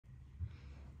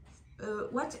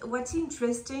What's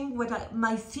interesting,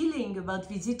 my feeling about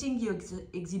visiting your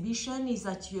exhibition is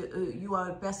that you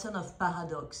are a person of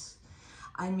paradox.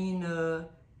 I mean,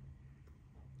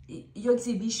 your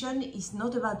exhibition is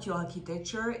not about your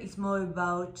architecture, it's more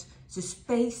about the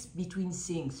space between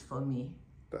things for me.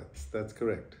 That's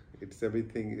correct. It's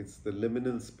everything, it's the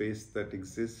liminal space that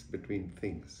exists between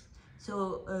things.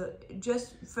 So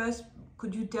just first,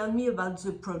 could you tell me about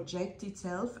the project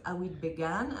itself, how it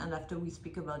began, and after we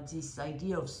speak about this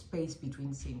idea of space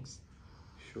between things?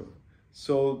 Sure.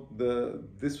 So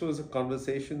this was a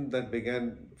conversation that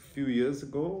began a few years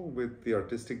ago with the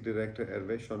artistic director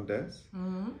Hervé Chandès.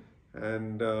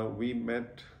 And we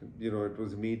met, it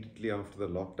was immediately after the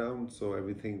lockdown, so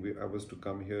I was to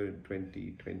come here in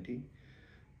 2020,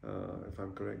 if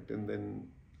I'm correct. And then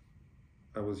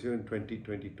I was here in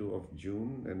 2022 of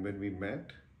June, and when we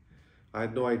met, I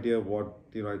had no idea what,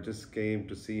 I just came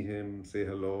to see him, say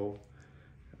hello,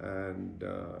 and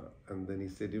then he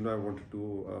said, I want to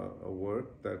do a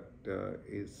work that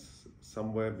is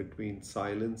somewhere between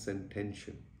silence and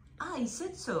tension. Ah, he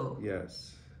said so?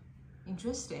 Yes.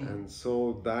 Interesting. And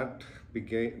so that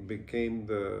became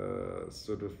the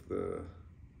sort of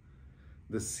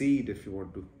the seed, if you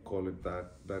want to call it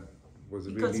that was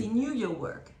because he knew your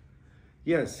work.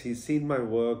 Yes, he's seen my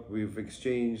work. We've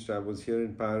exchanged. I was here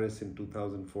in Paris in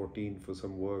 2014 for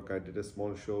some work. I did a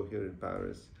small show here in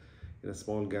Paris in a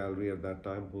small gallery at that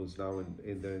time, who's now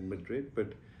in Madrid.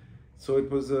 But so it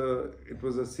was a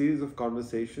series of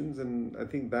conversations, and I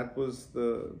think that was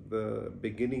the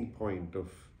beginning point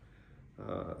of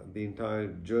the entire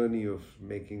journey of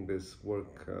making this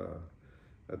work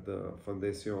at the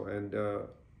Fondation.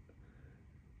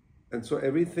 And so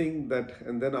everything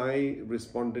and then I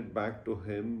responded back to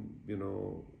him,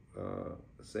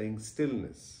 saying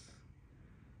stillness,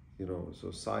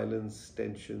 so silence,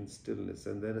 tension, stillness.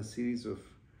 And then a series of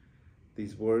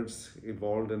these words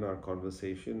evolved in our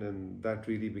conversation, and that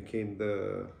really became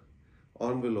the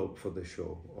envelope for the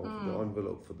show, the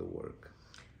envelope for the work.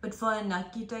 But for an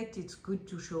architect, it's good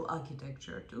to show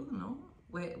architecture too, no?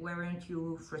 Weren't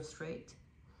you frustrated?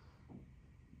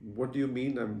 What do you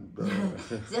mean?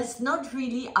 That's not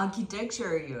really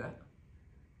architecture here.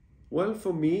 Well,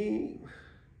 for me,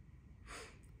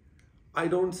 I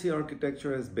don't see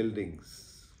architecture as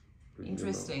buildings.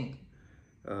 Interesting.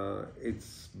 For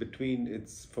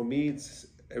me, it's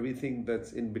everything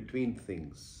that's in between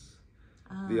things.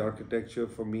 The architecture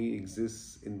for me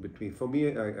exists in between. For me,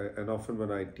 and often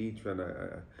when I teach, when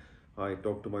I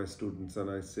talk to my students, and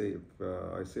I say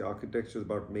architecture is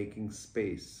about making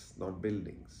space, not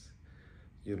buildings.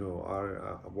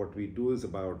 What we do is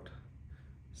about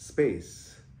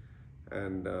space,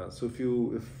 and so if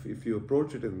you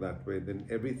approach it in that way, then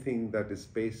everything that is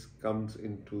space comes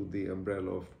into the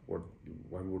umbrella of what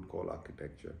one would call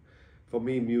architecture. For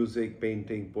me, music,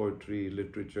 painting, poetry,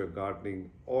 literature, gardening,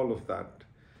 all of that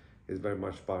is very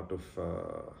much part of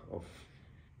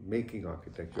making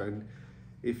architecture. And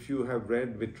if you have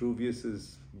read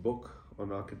Vitruvius's book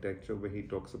on architecture, where he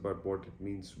talks about what it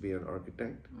means to be an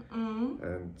architect,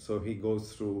 and so he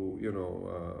goes through,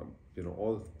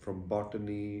 all from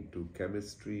botany to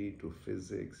chemistry to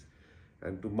physics,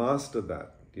 and to master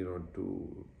that,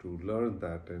 to learn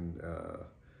that, and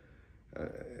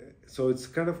so it's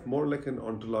kind of more like an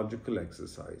ontological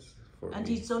exercise for me. And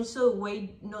it's also a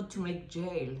way not to make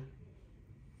jail,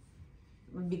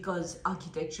 because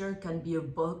architecture can be a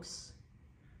box,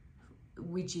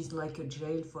 which is like a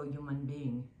jail for a human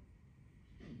being.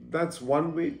 That's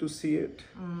one way to see it.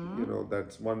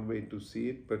 That's one way to see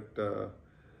it. But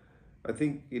I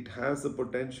think it has the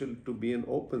potential to be an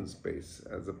open space,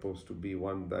 as opposed to be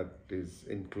one that is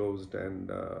enclosed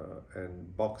and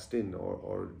boxed in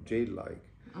or jail-like.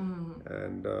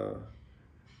 And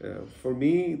for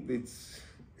me,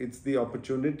 it's the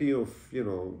opportunity of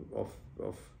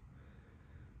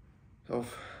how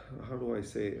do I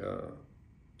say,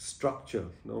 structure.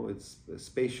 No, it's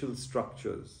spatial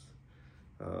structures.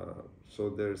 So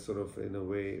they're sort of, in a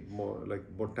way, more like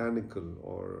botanical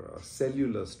or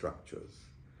cellular structures.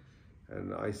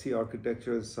 And I see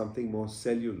architecture as something more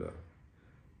cellular,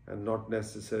 and not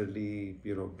necessarily,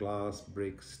 glass,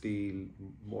 brick, steel.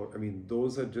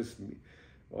 Those are just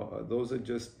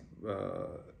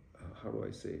how do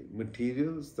I say,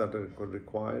 materials that are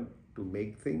required to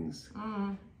make things.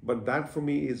 But that for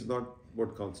me is not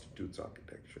what constitutes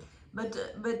architecture. But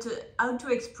how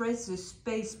to express the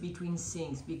space between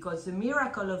things? Because the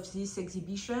miracle of this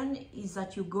exhibition is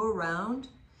that you go around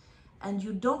and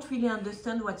you don't really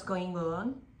understand what's going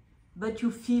on, but you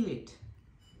feel it.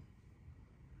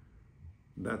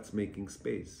 That's making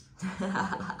space.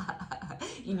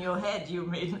 In your head, you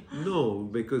mean? No,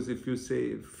 because if you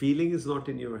say feeling is not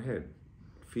in your head,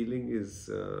 feeling is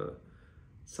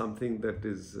something that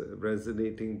is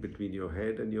resonating between your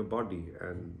head and your body,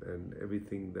 and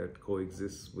everything that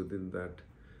coexists within that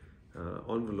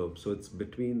envelope. So it's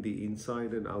between the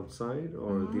inside and outside,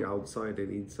 or the outside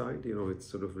and inside, you know, it's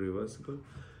sort of reversible.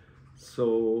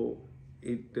 So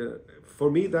it for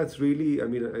me, that's really, I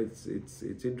mean,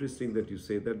 it's interesting that you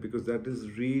say that, because that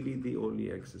is really the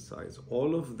only exercise.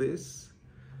 All of this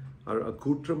are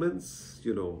accoutrements,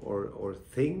 you know, or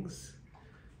things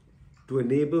to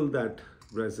enable that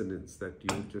resonance that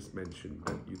you just mentioned,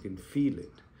 that you can feel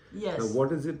it. Yes. Now,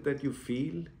 what is it that you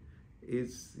feel?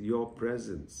 Is your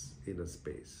presence in a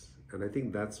space. And I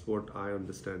think that's what I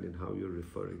understand in how you're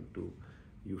referring to.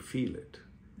 You feel it.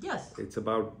 Yes. It's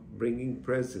about bringing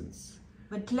presence.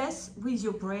 But less with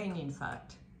your brain, in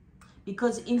fact.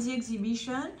 Because in the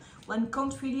exhibition, one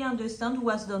can't really understand who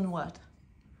has done what.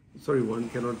 Sorry, one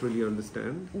cannot really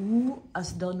understand. Who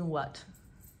has done what?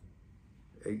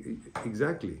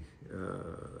 Exactly.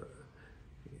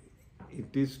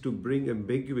 It is to bring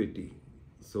ambiguity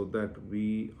so that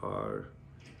we are,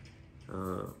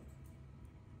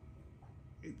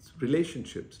 it's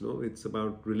relationships, no? It's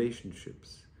about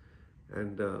relationships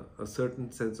and a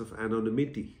certain sense of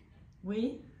anonymity.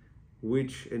 Oui.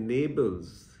 Which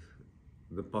enables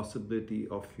the possibility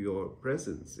of your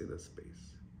presence in a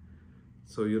space.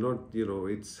 So you're not, you know,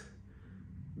 it's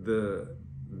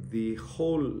the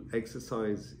whole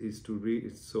exercise is to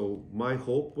read. So my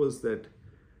hope was that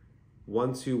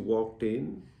once you walked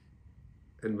in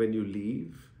and when you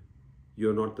leave,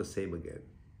 you're not the same again.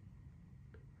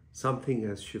 Something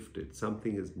has shifted,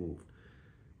 something has moved.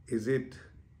 Is it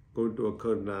going to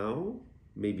occur now?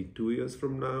 Maybe 2 years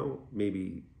from now,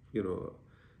 maybe, you know,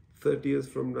 30 years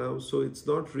from now. So it's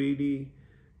not really,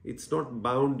 it's not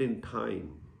bound in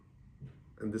time.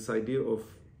 And this idea of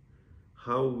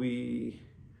how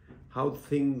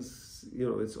things, you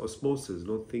know, it's osmosis,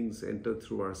 no? Things enter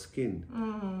through our skin,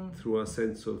 through our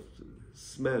sense of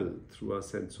smell, through our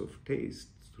sense of taste,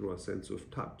 through our sense of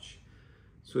touch.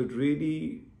 So it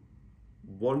really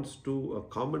wants to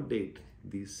accommodate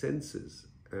these senses.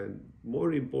 And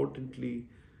more importantly,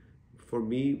 for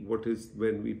me, what is,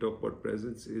 when we talk about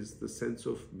presence, is the sense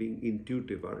of being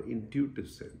intuitive, our intuitive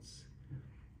sense,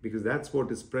 because that's what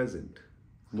is present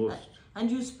most. And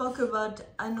you spoke about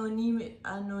anonymity,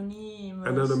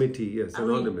 yes,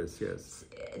 anonymous, yes.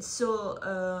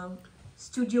 So,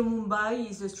 Studio Mumbai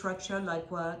is a structure like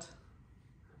what?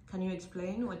 Can you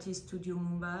explain what is Studio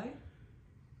Mumbai?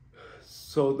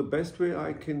 So the best way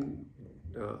I can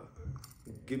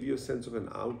give you a sense of an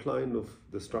outline of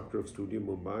the structure of Studio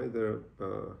Mumbai,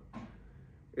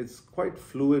 it's quite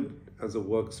fluid as a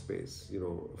workspace. You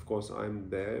know, of course, I'm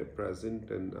there present,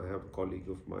 and I have a colleague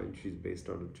of mine, she's based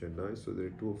out of Chennai. So there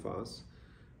are two of us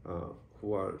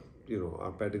who are, you know,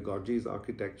 our pedagogy is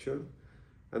architecture.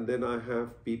 And then I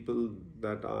have people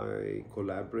that I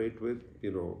collaborate with,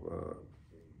 you know,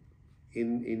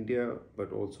 in India,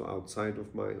 but also outside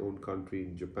of my own country,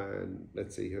 in Japan,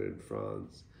 let's say here in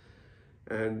France.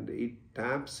 And it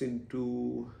taps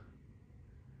into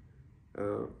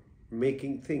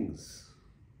making things,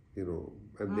 you know,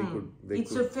 and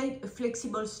it's a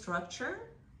flexible structure.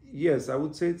 Yes, I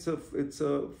would say it's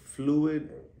a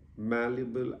fluid,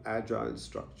 malleable, agile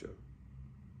structure.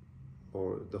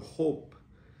 Or the hope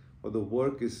or the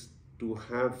work is to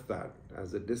have that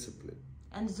as a discipline.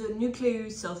 And the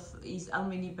nucleus is how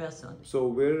many persons? So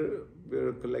we're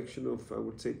a collection of, I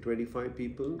would say, 25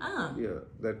 people. Yeah,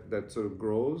 that sort of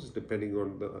grows depending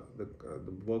on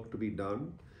the work to be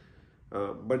done.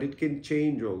 But it can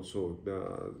change also.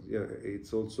 Yeah,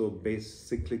 it's also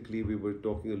based cyclically. We were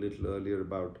talking a little earlier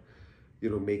about, you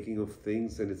know, making of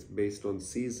things, and it's based on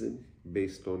season,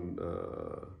 based on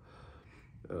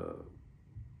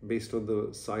the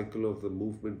cycle of the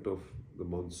movement of the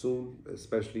monsoon,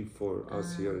 especially for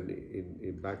us here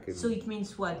in back in. So it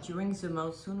means what during the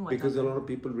monsoon? What because happens? A lot of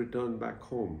people return back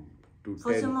home to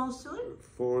for the monsoon.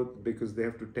 Because they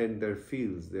have to tend their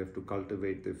fields, they have to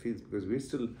cultivate their fields, because we're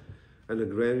still an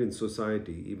agrarian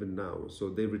society even now. So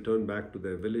they return back to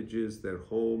their villages, their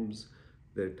homes,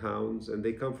 their towns, and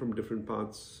they come from different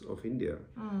parts of India.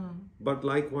 But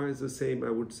likewise, the same, I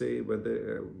would say,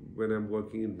 whether when I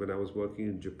was working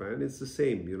in Japan, it's the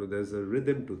same. You know, there's a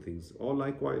rhythm to things. Or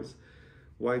likewise,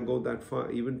 why go that far?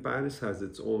 Even Paris has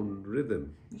its own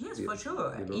rhythm. Yes, for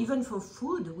sure. You know? Even for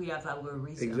food, we have our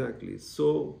rhythm. Exactly.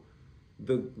 So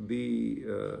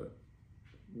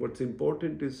what's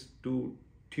important is to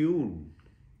tune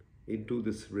into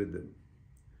this rhythm.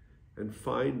 and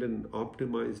find an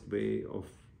optimized way of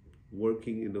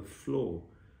working in a flow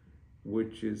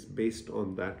which is based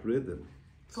on that rhythm.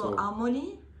 For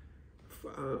harmony?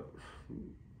 Uh,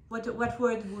 what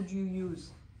word would you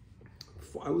use?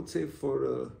 I would say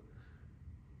for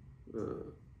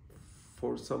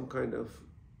some kind of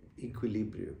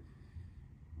equilibrium.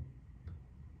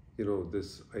 You know,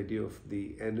 this idea of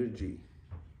the energy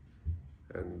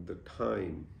and the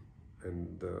time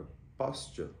and the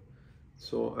posture.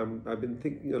 So I've been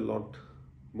thinking a lot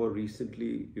more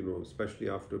recently, you know, especially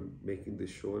after making this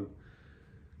show,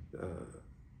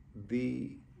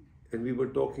 and we were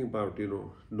talking about, you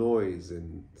know, noise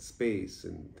and space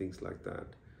and things like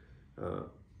that.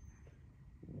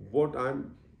 What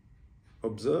I'm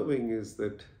observing is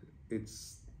that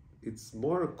it's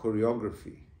more a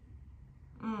choreography,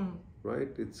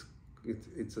 right?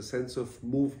 It's a sense of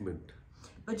movement.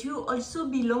 But you also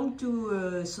belong to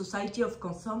a society of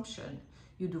consumption.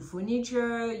 You do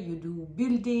furniture, you do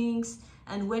buildings,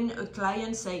 and when a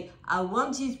client say, I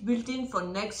want this building for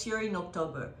next year in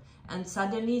October, and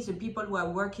suddenly the people who are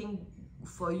working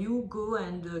for you go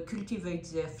and cultivate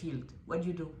their field, what do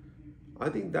you do? I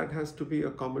think that has to be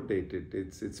accommodated.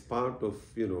 It's part of,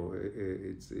 you know,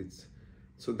 it's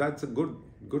so that's a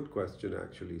good question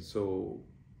actually. So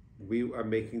we are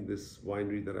making this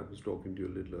winery that I was talking to you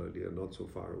a little earlier, not so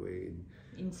far away,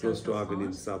 in close to Avignon,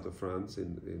 in south of France,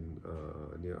 in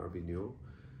near Avignon.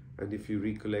 And if you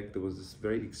recollect, there was this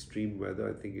very extreme weather.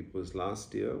 I think it was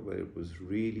last year where it was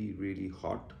really, really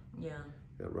hot. Yeah,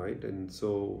 right. And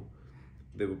so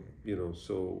they were, you know,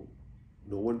 so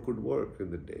no one could work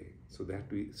in the day. So they had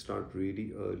to start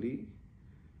really early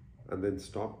and then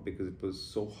stop because it was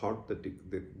so hot that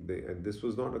and this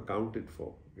was not accounted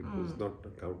for. It was not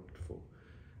accounted for.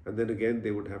 And then again,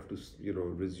 they would have to, you know,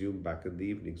 resume back in the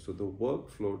evening. So the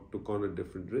workflow took on a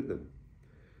different rhythm.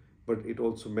 But it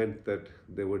also meant that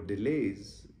there were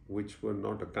delays which were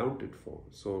not accounted for.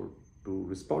 So to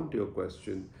respond to your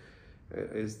question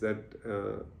is that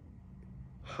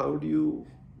how do you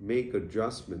make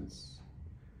adjustments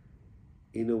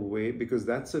in a way, because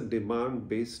that's a demand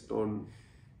based on,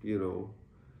 you know,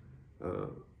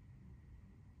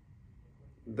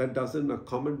 that doesn't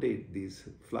accommodate these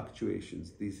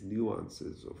fluctuations, these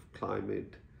nuances of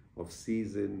climate, of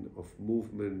season, of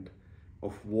movement,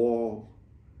 of war,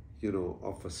 you know,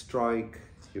 of a strike,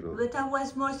 you know. But I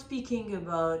was more speaking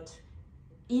about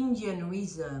Indian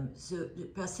rhythm, the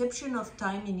perception of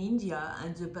time in India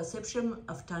and the perception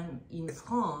of time in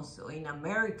France or in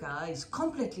America is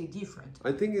completely different.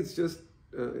 I think it's just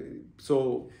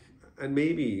so, and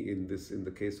maybe in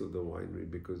the case of the winery,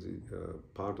 because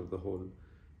part of the whole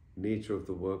nature of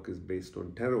the work is based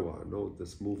on terroir, no,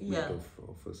 this movement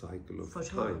of a cycle of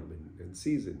time and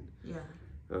season. Yeah.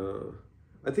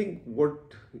 I think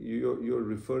what you're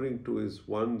referring to is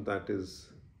one that is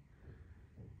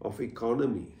of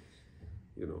economy,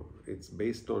 you know, it's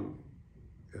based on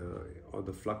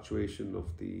the fluctuation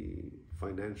of the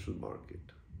financial market,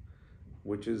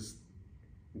 which is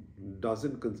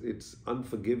it's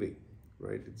unforgiving,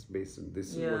 right? It's based on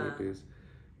this is what it is,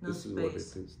 this is what it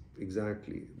is.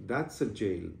 Exactly. That's a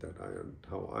jail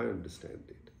how I understand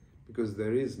it, because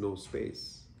there is no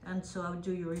space. And so how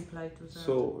do you reply to that?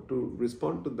 So to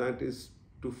respond to that is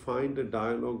to find a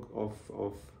dialogue of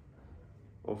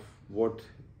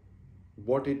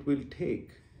what it will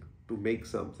take to make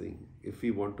something if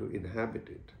we want to inhabit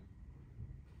it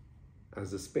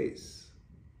as a space,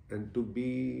 and to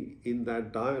be in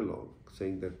that dialogue,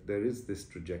 saying that there is this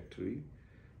trajectory,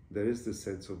 there is this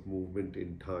sense of movement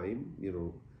in time, you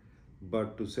know,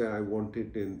 but to say I want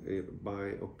it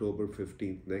by October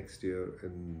 15th next year,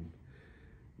 and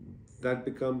that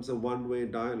becomes a one-way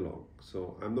dialogue.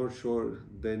 So I'm not sure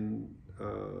then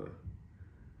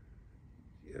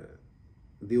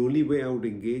the only way I would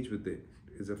engage with it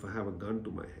is if I have a gun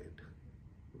to my head,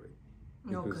 right?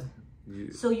 Because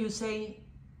okay. So you say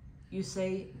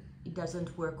it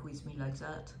doesn't work with me like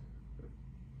that.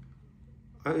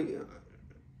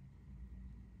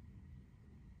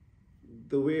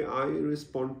 The way I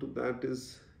respond to that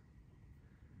is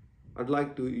I'd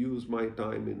like to use my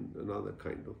time in another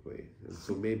kind of way, and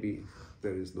so maybe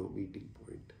there is no meeting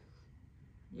point.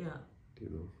 Yeah. You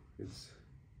know,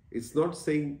 it's not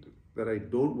saying that I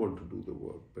don't want to do the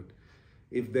work, but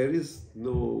if there is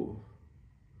no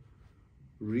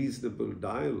reasonable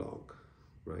dialogue,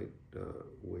 right,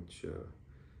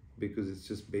 because it's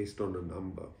just based on a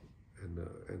number and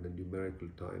a numerical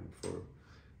time for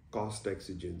cost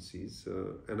exigencies,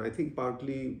 and I think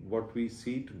partly what we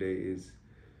see today is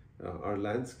our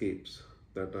landscapes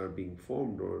that are being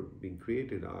formed or being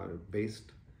created are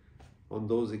based on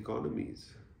those economies.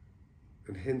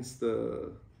 and hence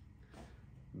the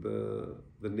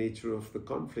nature of the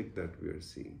conflict that we are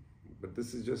seeing. But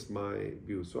this is just my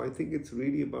view. So I think it's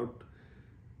really about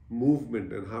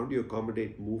movement and how do you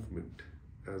accommodate movement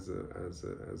as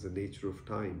a nature of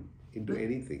time into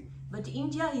anything. But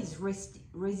India is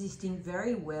resisting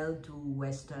very well to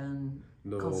Western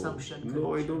consumption culture.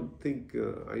 No, I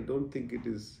don't think it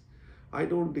is. I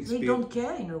don't experience. They don't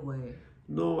care in a way.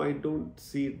 No, I don't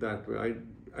see it that way.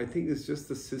 I think it's just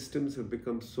the systems have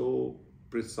become so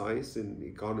precise in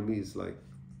economies like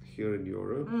here in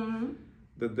Europe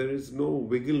that there is no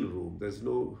wiggle room. There's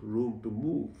no room to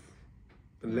move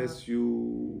unless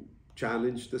you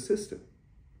challenge the system,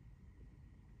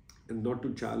 and not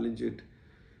to challenge it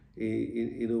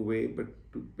in a way,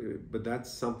 but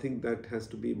that's something that has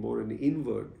to be more an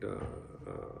inward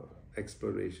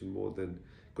exploration more than,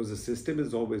 because the system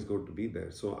is always going to be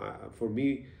there. So for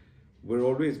me, we're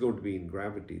always going to be in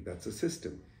gravity. That's a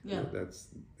system. Yeah.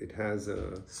 It has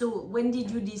a. So when did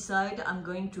you decide I'm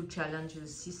going to challenge the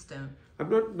system? I'm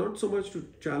not so much to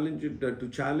challenge it, to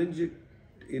challenge it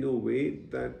in a way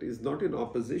that is not in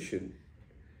opposition,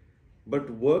 but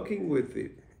working with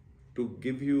it to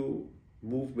give you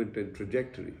movement and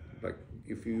trajectory. Like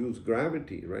if you use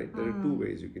gravity, right? There are two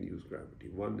ways you can use gravity.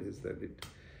 One is that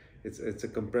it's a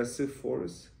compressive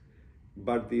force,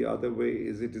 but the other way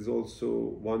is it is also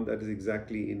one that is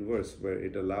exactly inverse, where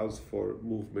it allows for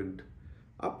movement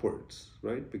upwards,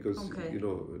 right? Because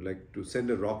like to send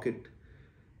a rocket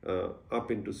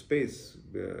up into space,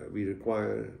 we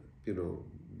require,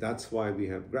 that's why we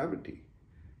have gravity,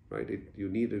 right? You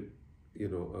need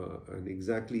an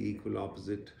exactly equal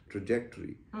opposite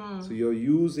trajectory. So you're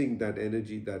using that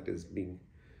energy that is being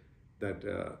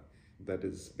that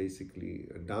is basically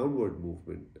a downward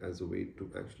movement as a way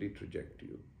to actually traject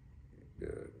you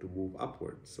to move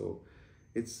upwards. So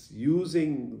it's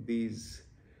using these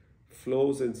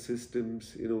flows and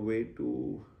systems in a way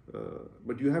to,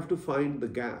 but you have to find the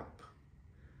gap,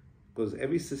 because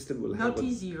every system will have. Not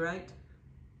easy, right?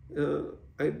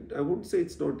 I wouldn't say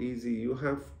it's not easy. You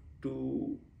have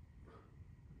to.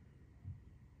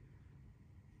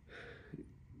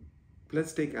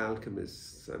 Let's take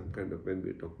alchemists. When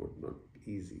we talk about not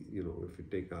easy, if you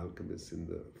take alchemists in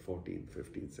the 14th,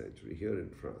 15th century here in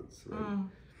France, right?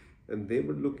 And they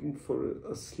were looking for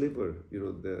a sliver,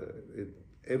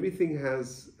 everything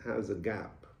has a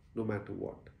gap, no matter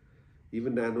what.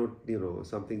 Even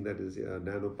something that is a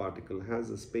nanoparticle has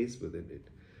a space within it.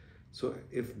 So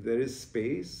if there is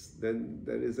space, then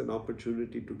there is an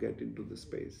opportunity to get into the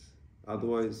space.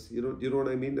 Otherwise, you know what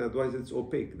I mean? Otherwise it's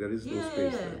opaque. There is no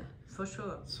space there. For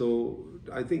sure. So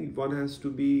I think one has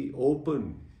to be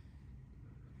open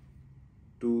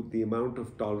to the amount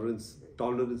of tolerance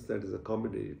that is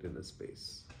accommodated in a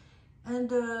space.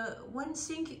 And one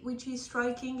thing which is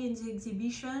striking in the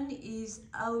exhibition is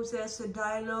how there's a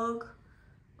dialogue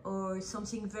or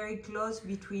something very close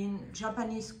between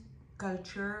Japanese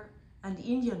culture and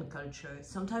Indian culture.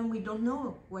 Sometimes we don't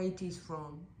know where it is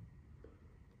from.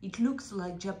 It looks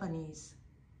like Japanese,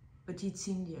 but it's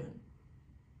Indian.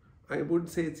 I wouldn't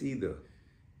say it's either.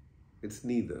 It's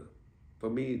neither. For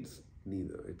me, it's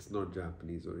neither. It's not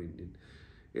Japanese or Indian.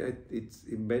 It's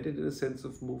embedded in a sense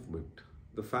of movement.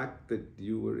 The fact that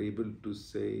you were able to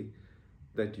say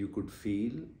that you could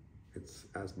feel, it's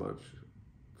as much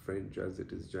French as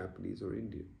it is Japanese or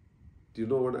Indian. Do you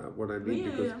know what I mean?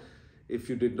 Because if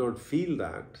you did not feel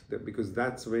that, because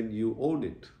that's when you own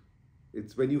it.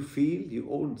 It's when you feel, you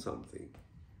own something.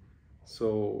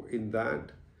 So in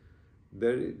that,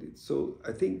 so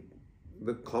I think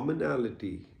the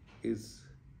commonality is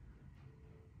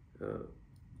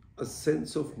a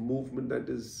sense of movement that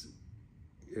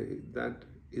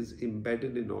is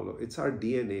embedded in all of it's our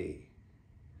DNA,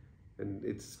 and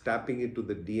it's tapping into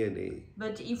the DNA.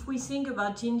 But if we think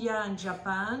about India and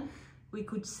Japan, we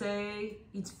could say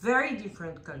it's very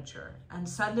different culture, and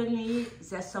suddenly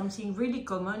there's something really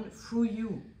common through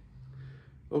you.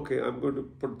 Okay, I'm going to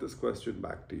put this question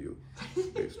back to you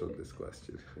based on this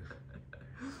question.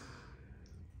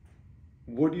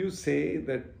 Would you say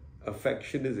that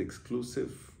affection is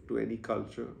exclusive to any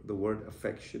culture, the word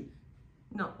affection?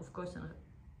 No, of course not.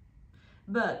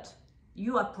 But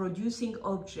you are producing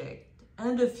object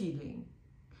and a feeling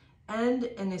and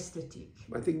an aesthetic.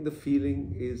 I think the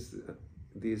feeling is,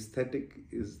 the aesthetic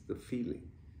is the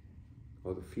feeling,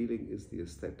 or the feeling is the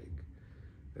aesthetic.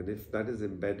 And if that is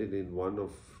embedded in one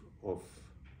of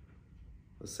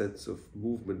a sense of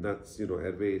movement, that's,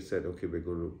 Hervé said, okay, we're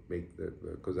going to make that,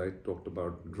 because I talked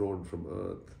about drawn from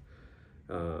earth,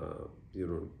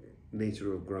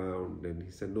 nature of ground, and he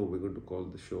said, no, we're going to call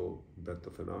the show Breath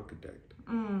of an Architect.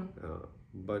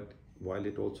 But while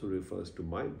it also refers to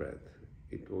my breath,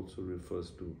 it also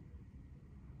refers to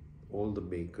all the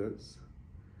makers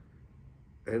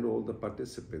and all the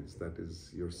participants, that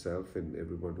is yourself and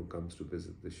everyone who comes to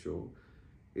visit the show,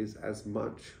 is as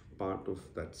much part of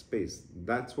that space.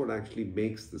 That's what actually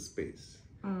makes the space.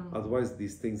 Otherwise,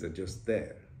 these things are just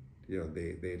there. You know,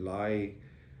 they lie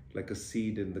like a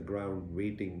seed in the ground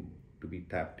waiting to be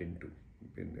tapped into.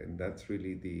 And that's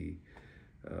really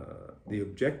the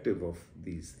objective of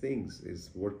these things, is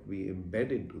what we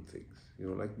embed into things, you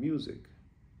know, like music,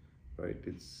 right?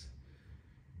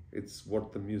 It's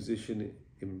what the musician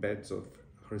embeds of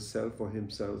herself or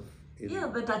himself in. Yeah,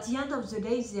 but at the end of the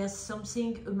day, there's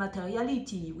something, a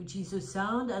materiality, which is a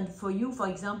sound. And for you, for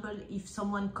example, if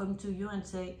someone come to you and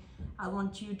say, I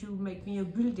want you to make me a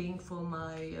building for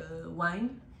my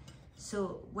wine,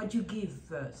 so what you give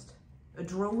first? A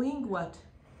drawing, what?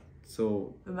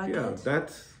 So A maquette? yeah,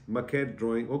 that maquette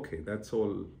drawing, okay, that's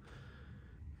all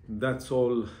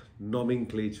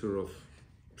nomenclature of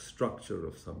structure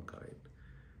of some kind.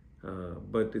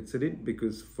 But it's in it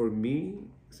because for me,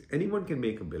 anyone can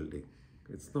make a building.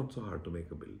 It's not so hard to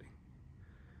make a building.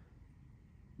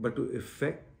 But to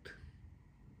affect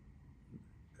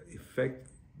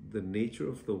the nature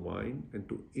of the wine and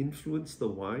to influence the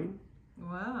wine,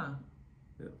 Wow.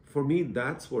 for me,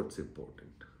 that's what's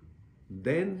important.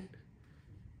 Then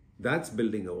that's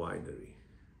building a winery,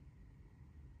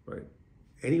 right?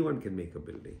 Anyone can make a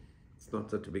building. It's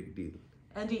not such a big deal.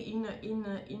 And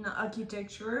in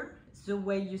architecture, the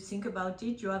way you think about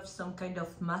it, you have some kind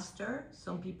of master,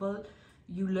 some people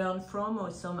you learn from,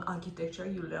 or some architecture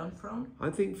you learn from? I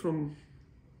think from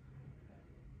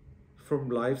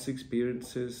life's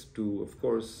experiences to, of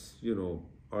course, you know,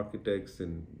 architects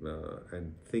and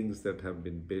things that have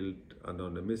been built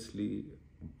anonymously,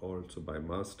 also by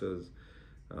masters,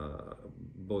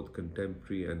 both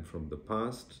contemporary and from the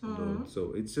past. You know,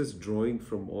 so it's just drawing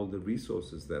from all the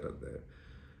resources that are there.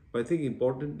 But I think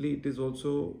importantly, it is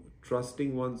also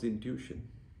trusting one's intuition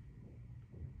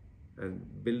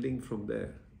and building from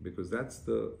there, because that's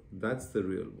the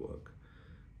real work.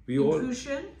 We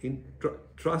Intuition? all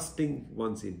trusting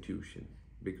one's intuition,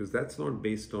 because that's not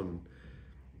based on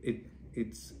it.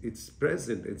 It's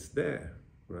present. It's there,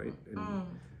 right?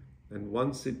 And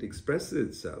once it expresses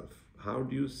itself, how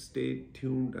do you stay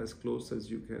tuned as close as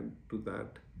you can to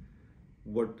that?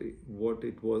 What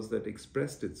it was that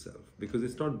expressed itself, because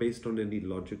it's not based on any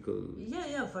logical.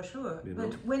 Yeah, for sure. You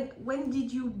But know? when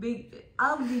did you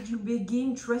how did you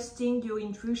begin trusting your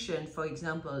intuition? For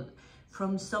example,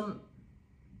 from some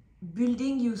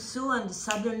building you saw and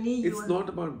suddenly you. It's not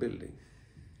about building.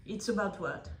 It's about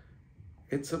what?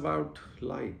 It's about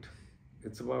light.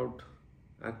 It's about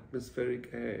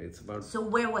atmospheric air. It's about. So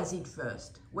where was it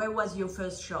first? Where was your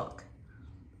first shock?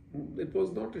 It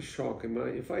was not a shock.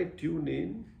 If I tune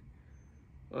in,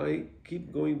 I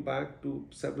keep going back to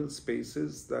several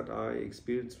spaces that I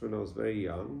experienced when I was very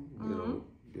young.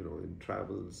 You know, in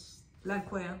travels.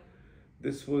 Like where?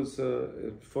 This was,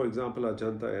 for example,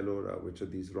 Ajanta Ellora, which are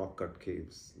these rock-cut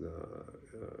caves,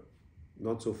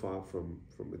 not so far from.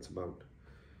 It's about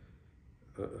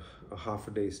a half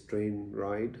a day's train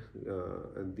ride,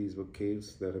 and these were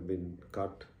caves that have been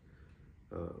cut.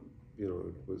 You know,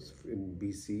 it was in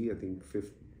BC, I think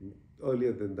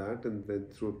earlier than that, and then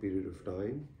through a period of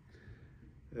time.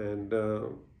 And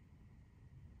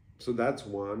so that's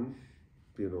one.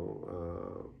 You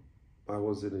know, I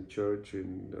was in a church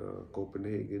in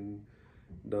Copenhagen,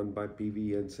 done by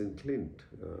P.V. Jensen Klint.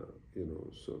 You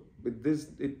know, so with this,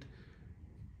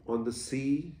 on the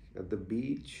sea, at the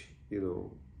beach, you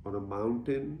know, on a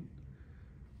mountain.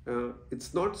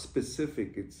 It's not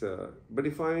specific. It's but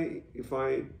if I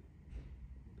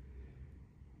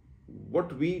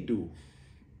what we do.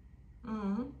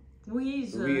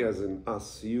 We as in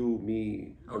us, you,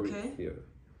 me, okay. Here,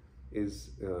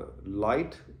 is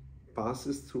light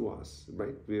passes through us,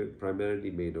 right? We're primarily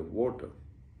made of water,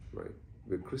 right?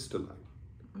 We're crystalline,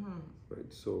 right?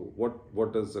 So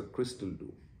what does a crystal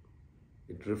do?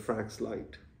 It refracts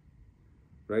light,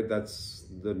 right? That's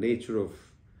the nature of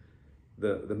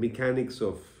the mechanics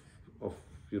of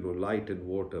you know, light and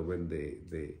water when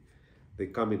they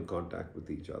come in contact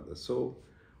with each other. So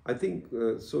I think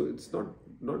so it's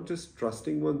not just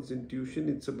trusting one's intuition,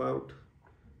 it's about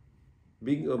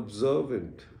being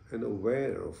observant and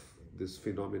aware of this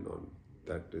phenomenon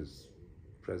that is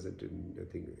present in,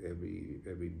 I think,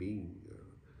 every being.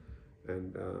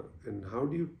 And how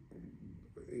do you,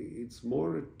 it's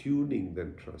more a tuning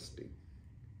than trusting.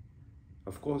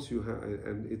 Of course you have,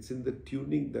 and it's in the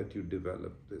tuning that you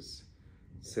develop this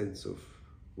sense of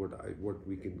what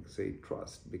we can say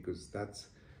trust, because that's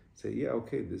say, yeah,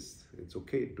 okay, it's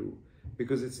okay to,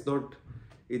 because it's not,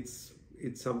 it's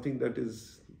something that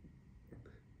is,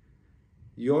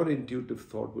 your intuitive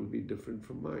thought will be different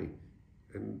from mine,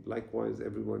 and likewise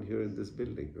everyone here in this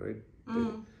building, right?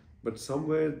 But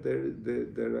somewhere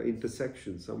there are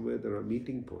intersections, somewhere there are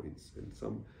meeting points,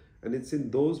 and it's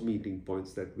in those meeting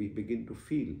points that we begin to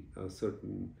feel a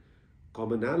certain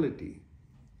commonality,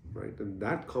 right? And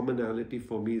that commonality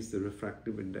for me is the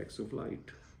refractive index of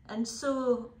light. And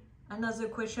so another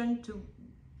question to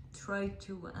try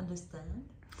to understand.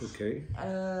 Okay.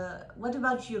 What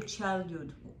about your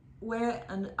childhood? Where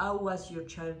and how was your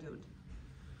childhood?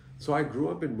 So I grew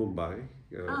up in Mumbai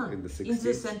in the 60s. In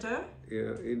the center?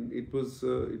 Yeah, it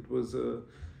was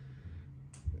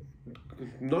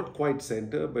not quite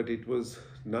center, but it was,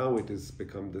 now it has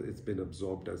become, it's been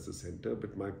absorbed as the center.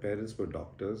 But my parents were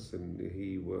doctors, and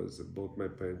both my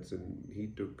parents, and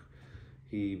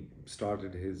he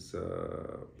started his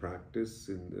practice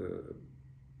in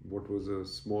what was a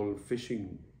small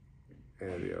fishing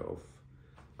area of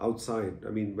outside.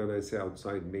 I mean, when I say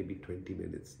outside, maybe 20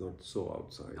 minutes, not so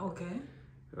outside. Okay.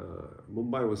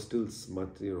 Mumbai was still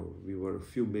much, we were a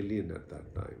few million at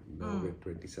that time. Now we're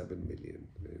 27 million,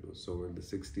 so in the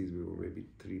 60s we were maybe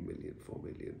 3 million, 4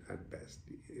 million at best.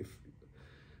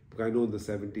 I know in the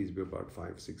 70s we were about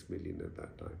 5-6 million at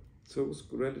that time. So it was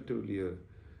relatively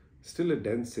still a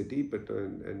dense city, but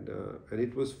and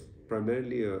it was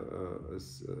primarily a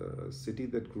city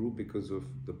that grew because of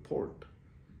the port,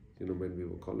 when we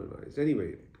were colonized.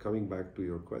 Anyway, coming back to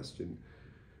your question,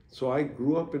 so I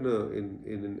grew up in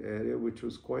an area which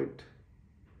was quite,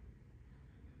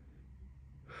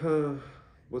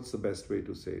 what's the best way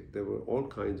to say it? There were all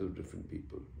kinds of different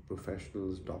people,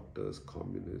 professionals, doctors,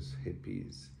 communists,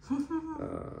 hippies.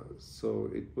 So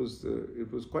it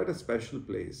was quite a special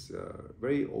place,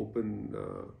 very open,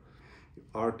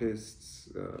 artists.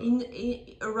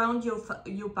 Around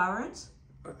your parents?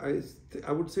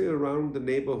 I would say around the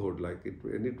neighborhood,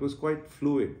 and it was quite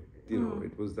fluid.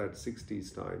 It was that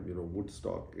 60s time,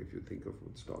 Woodstock, if you think of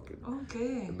Woodstock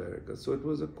in America. So it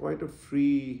was quite a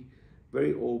free,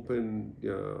 very open,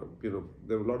 there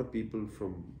were a lot of people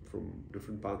from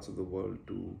different parts of the world,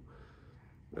 to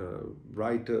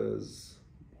writers.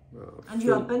 And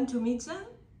you happened to meet them?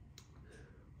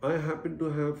 I happened to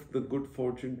have the good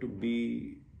fortune to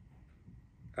be,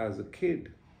 as a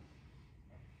kid,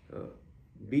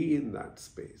 be in that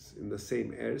space, in the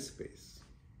same airspace.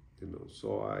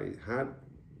 So I had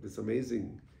this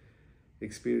amazing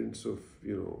experience of,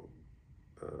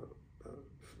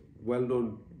 went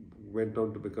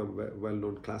on to become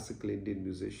well-known classical Indian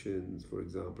musicians, for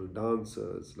example,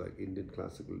 dancers, like Indian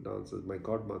classical dancers. My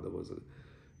godmother was an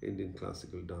Indian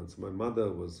classical dancer. My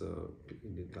mother was an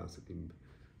Indian classical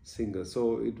singer.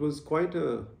 So it was quite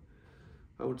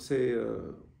I would say,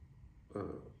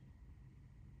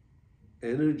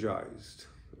 energized,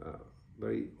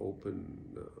 very open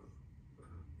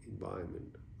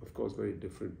environment. Of course, very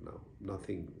different now.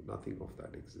 Nothing of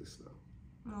that exists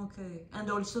now. Okay, and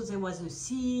also there was the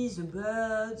sea, the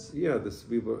birds. Yeah,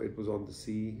 it was on the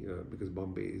sea, because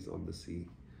Bombay is on the sea.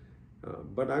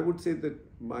 But I would say that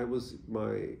my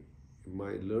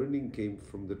learning came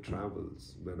from the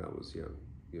travels when I was young.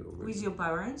 With your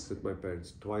parents? With my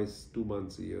parents. 2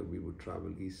 months a year we would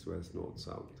travel east, west, north,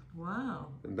 south. Wow.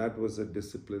 And that was a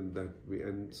discipline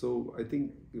and so I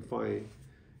think if I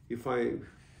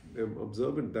am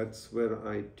observant, that's where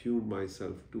I tune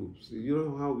myself to. So you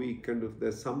know how we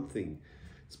there's something,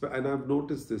 and I've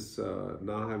noticed this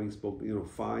now, having spoken,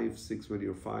 5, 6, when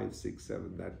you're 5, 6,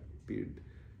 7, that period,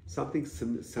 something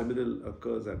seminal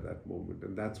occurs at that moment,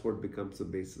 and that's what becomes the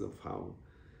basis of how,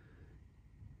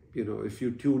 if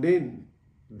you tune in,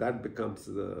 that becomes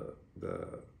the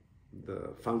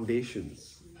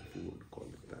foundations, if you would call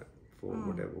it that, for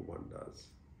whatever one does.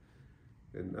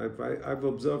 And I've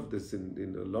observed this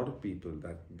in a lot of people,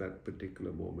 that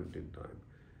particular moment in time.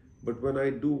 But when I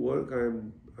do work,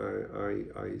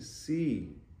 I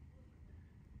see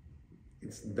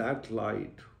it's that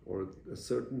light or a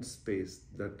certain space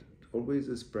that always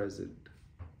is present.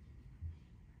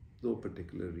 No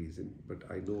particular reason, but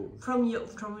I know from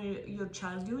your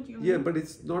childhood. You yeah, mean? but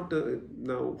it's not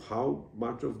now how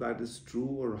much of that is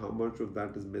true or how much of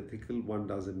that is mythical. One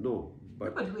doesn't know.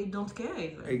 But we don't care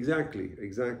even.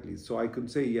 Exactly. So I could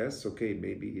say yes, okay,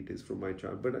 maybe it is from my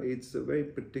child, but it's a very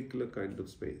particular kind of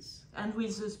space. And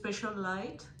with a special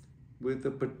light? With a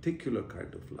particular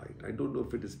kind of light. I don't know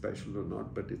if it is special or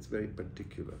not, but it's very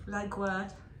particular. Like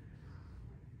what?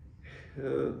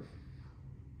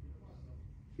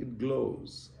 It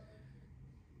glows.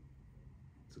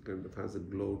 It has a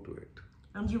glow to it.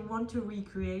 And you want to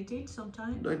recreate it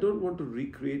sometimes? I don't want to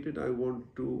recreate it, I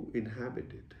want to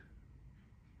inhabit it.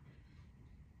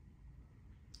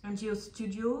 And your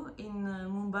studio in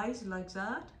Mumbai is like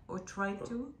that, or try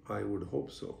to? I would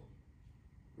hope so.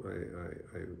 I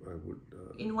would.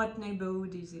 In what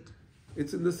neighborhood is it?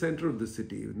 It's in the center of the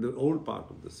city, in the old part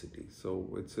of the city. So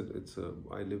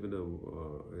I live in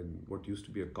in what used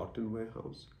to be a cotton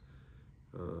warehouse,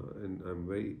 and I'm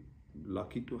very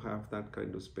lucky to have that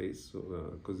kind of space. So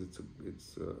because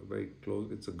it's very close,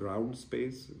 it's a ground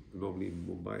space. Normally in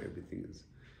Mumbai, everything is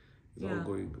all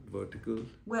going vertical.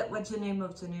 What's the name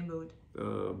of the neighborhood?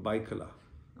 Baikala.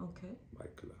 Okay.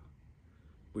 Baikala,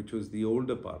 which was the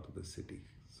older part of the city.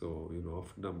 So,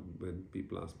 often when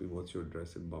people ask me, what's your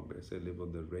address in Bombay, I say I live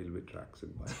on the railway tracks in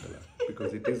Baikala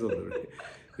because it is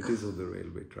on the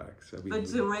railway tracks. I mean,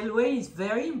 but the railway is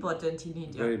very important in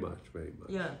India. Very much, very much.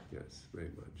 Yeah. Yes,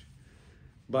 very much.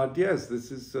 But yes,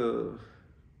 this is...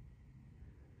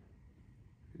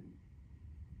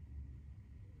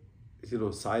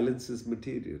 silence is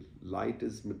material, light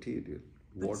is material.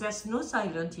 But there's no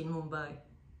silence in Mumbai.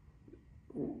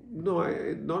 No,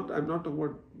 I'm not talking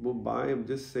about Mumbai. I'm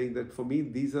just saying that for me,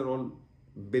 these are all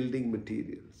building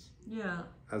materials. Yeah.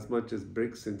 As much as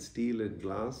bricks and steel and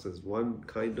glass as one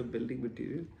kind of building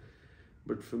material.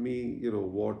 But for me,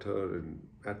 water and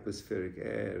atmospheric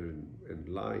air and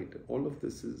light, all of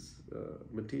this is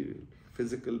material,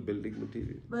 physical building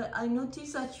material. But I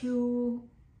noticed that you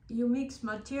mix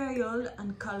material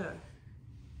and color.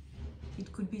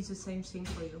 It could be the same thing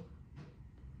for you.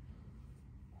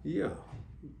 Yeah.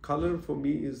 Color for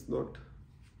me is not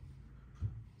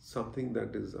something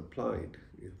that is applied.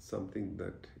 It's something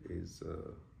that is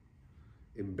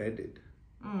embedded.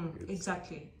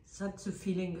 Exactly. That's the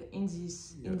feeling in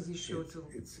this show too.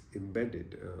 It's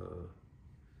embedded.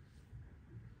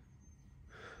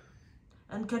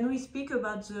 And can we speak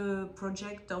about the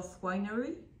project of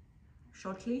winery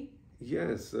shortly?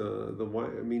 Yes, the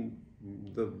wine. I mean,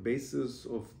 the basis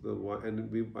of the wine,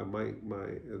 and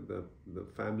the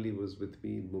family was with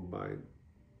me in Mumbai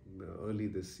early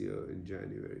this year in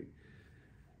January,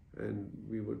 and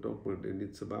we were talking about, and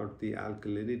it's about the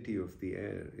alkalinity of the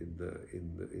air in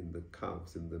the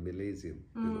caves, in the Milesium.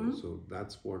 So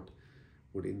that's what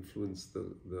would influence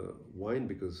the wine,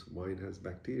 because wine has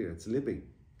bacteria. It's living,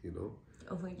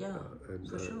 Oh yeah,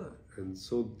 for sure. And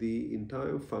so the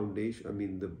entire foundation, I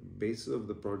mean, the basis of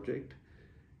the project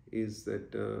is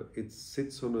that it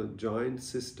sits on a giant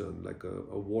cistern, like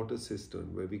a water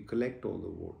cistern, where we collect all the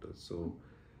water. So,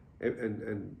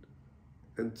 and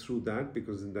through that,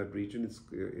 because in that region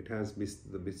it has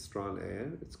the Mistral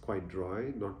air, it's quite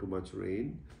dry, not too much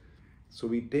rain. So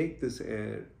we take this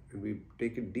air and we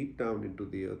take it deep down into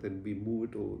the earth, and we move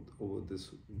it over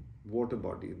this water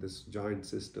body, this giant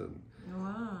cistern.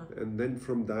 Wow. And then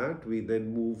from that, we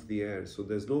then move the air. So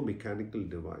there's no mechanical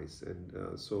device.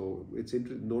 And so it's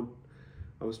interesting. No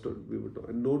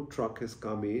truck has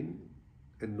come in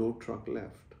and no truck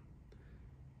left.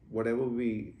 Whatever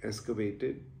we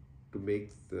excavated to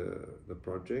make the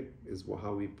project is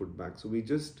how we put back. So we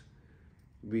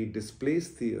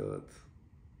displaced the earth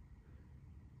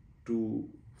to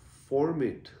form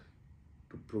it,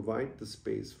 to provide the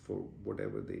space for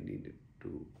whatever they needed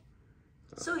to.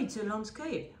 So it's a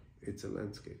landscape. It's a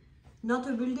landscape. Not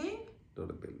a building? Not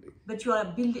a building. But you are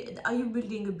building. Are you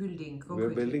building a building concretely?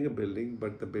 We're building a building,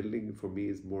 but the building for me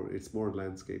is more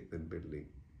landscape than building.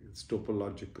 It's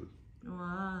topological.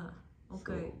 Wow.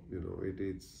 Okay. So,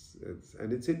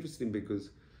 it's interesting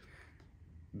because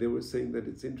they were saying that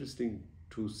it's interesting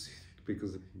to see,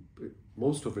 because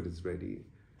most of it is ready,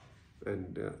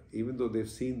 and even though they've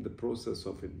seen the process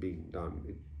of it being done,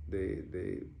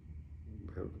 they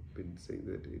have been saying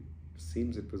that it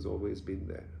seems it was always been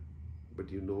there,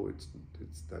 but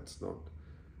that's not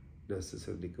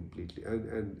necessarily completely.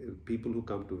 And people who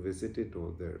come to visit it,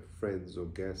 or their friends or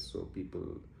guests or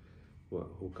people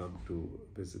who come to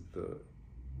visit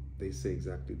they say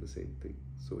exactly the same thing.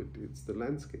 So it's the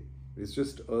landscape. It's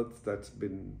just earth that's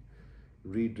been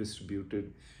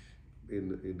redistributed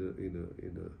in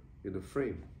a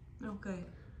frame. Okay.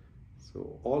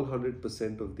 So all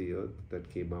 100% of the earth that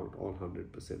came out, all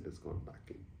 100% has gone back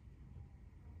in.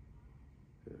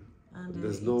 Yeah. And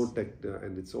there's no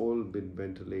and it's all been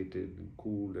ventilated and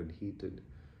cooled and heated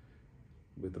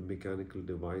with a mechanical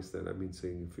device that,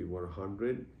 saying if we were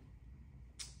 100,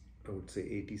 I would say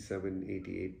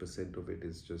 87-88% of it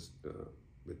is just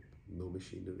with no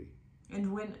machinery.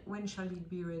 And when shall it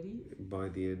be ready? By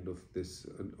the end of this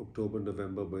October,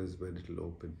 November is when it'll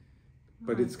open.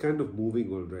 But it's kind of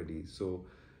moving already. So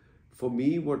for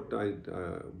me, what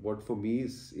for me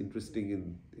is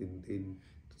interesting in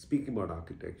speaking about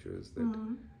architecture is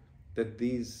that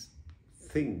these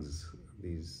things,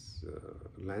 these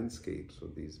landscapes or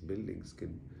these buildings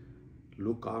can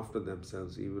look after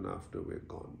themselves even after we're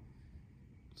gone.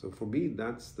 So for me,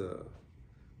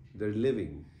 they're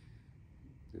living,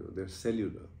 they're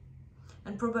cellular.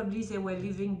 And probably they were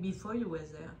living before you were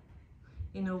there,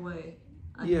 in a way.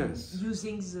 Yes.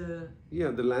 Using the...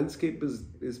 Yeah, the landscape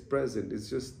is present. It's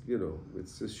just,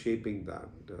 it's just shaping that,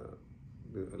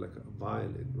 like a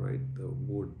violin, right? The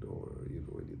wood, or,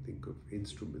 when you think of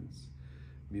instruments,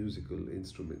 musical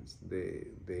instruments, they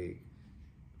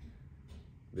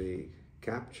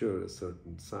capture a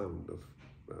certain sound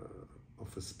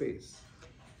of a space.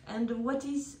 And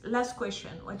last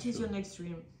question, what is your next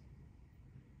dream?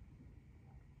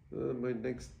 My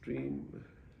next dream...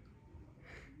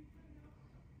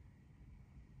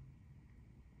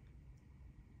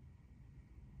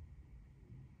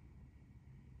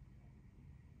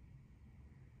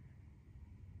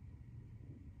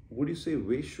 Would you say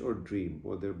wish or dream,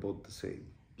 or they're both the same?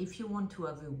 If you want to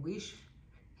have a wish...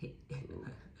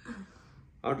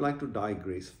 I'd like to die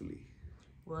gracefully.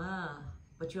 Wow,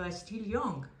 but you are still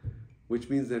young. Which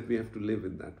means that we have to live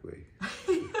in that way.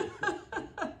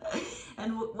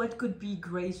 And what could be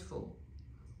graceful?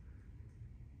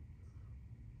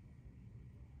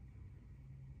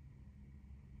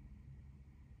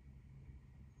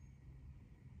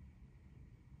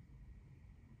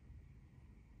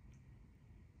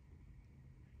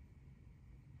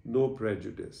 No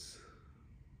prejudice.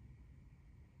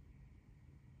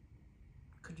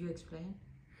 Could you explain?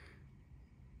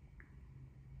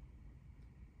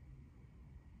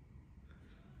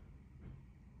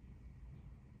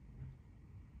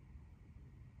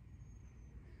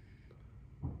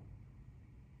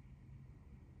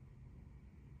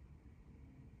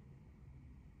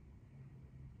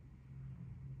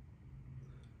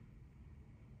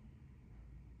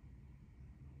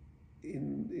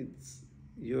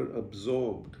 You're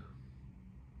absorbed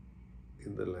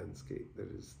in the landscape.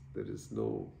 There is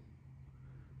no...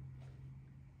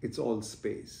 It's all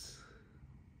space,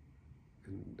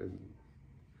 and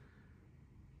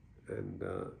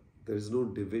there is no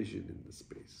division in the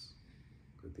space.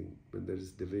 I think when there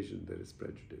is division, there is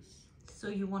prejudice. So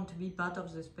you want to be part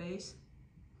of the space?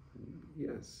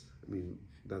 Yes, I mean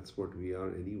that's what we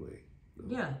are anyway.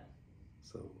 No? Yeah.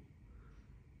 So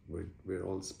we're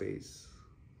all space.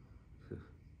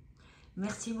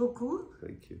 Merci beaucoup.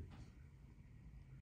 Thank you.